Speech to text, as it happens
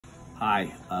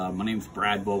Hi, my name's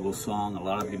Brad Vogelsong. A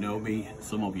lot of you know me,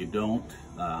 some of you don't.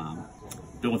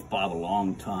 Been with Bob a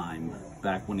long time,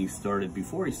 back when he started,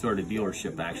 before he started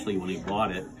dealership actually, when he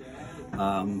bought it.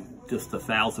 Just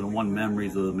 1,001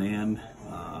 memories of the man,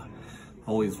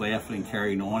 always laughing and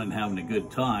carrying on and having a good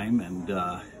time.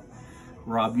 And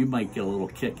Rob, you might get a little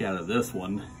kick out of this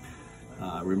one.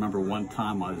 I remember one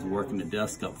time I was working the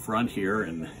desk up front here,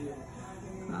 and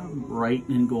I'm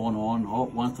writing and going on. All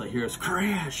at once I hear this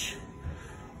crash.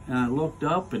 And I looked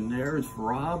up, and there's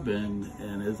Rob, and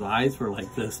his eyes were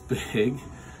like this big.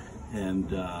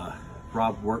 And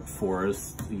Rob worked for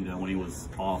us, you know, when he was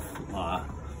off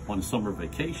on summer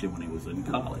vacation when he was in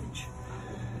college.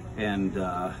 And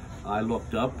I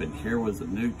looked up, and here was a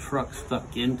new truck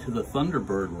stuck into the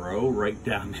Thunderbird row right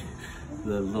down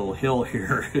the little hill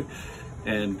here.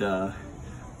 And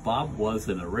Bob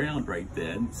wasn't around right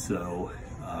then, so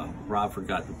Rob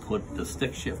forgot to put the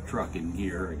stick shift truck in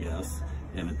gear, I guess,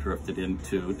 and it drifted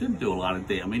into, it didn't do a lot of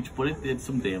damage, but it did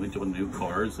some damage on new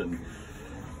cars. And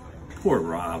poor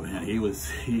Rob, man,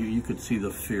 you could see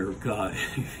the fear of God,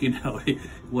 you know,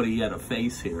 what he had to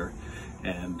face here.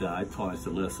 And I told him, I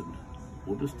said, listen,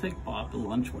 we'll just take Bob to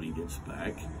lunch when he gets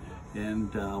back, and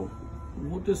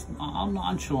I'll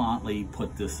nonchalantly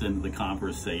put this into the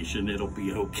conversation. It'll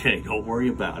be okay, don't worry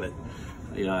about it.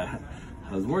 Yeah,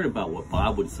 I was worried about what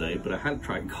Bob would say, but I had to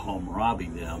try and calm Robbie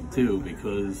down too,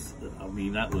 because I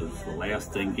mean, that was the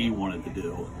last thing he wanted to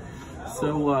do.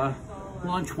 So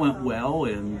lunch went well,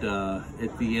 and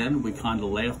at the end we kind of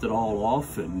laughed it all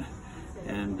off, and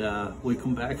we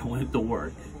come back and went to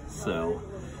work. So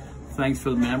thanks for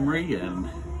the memory, and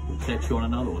we'll catch you on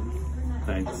another one.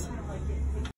 Thanks.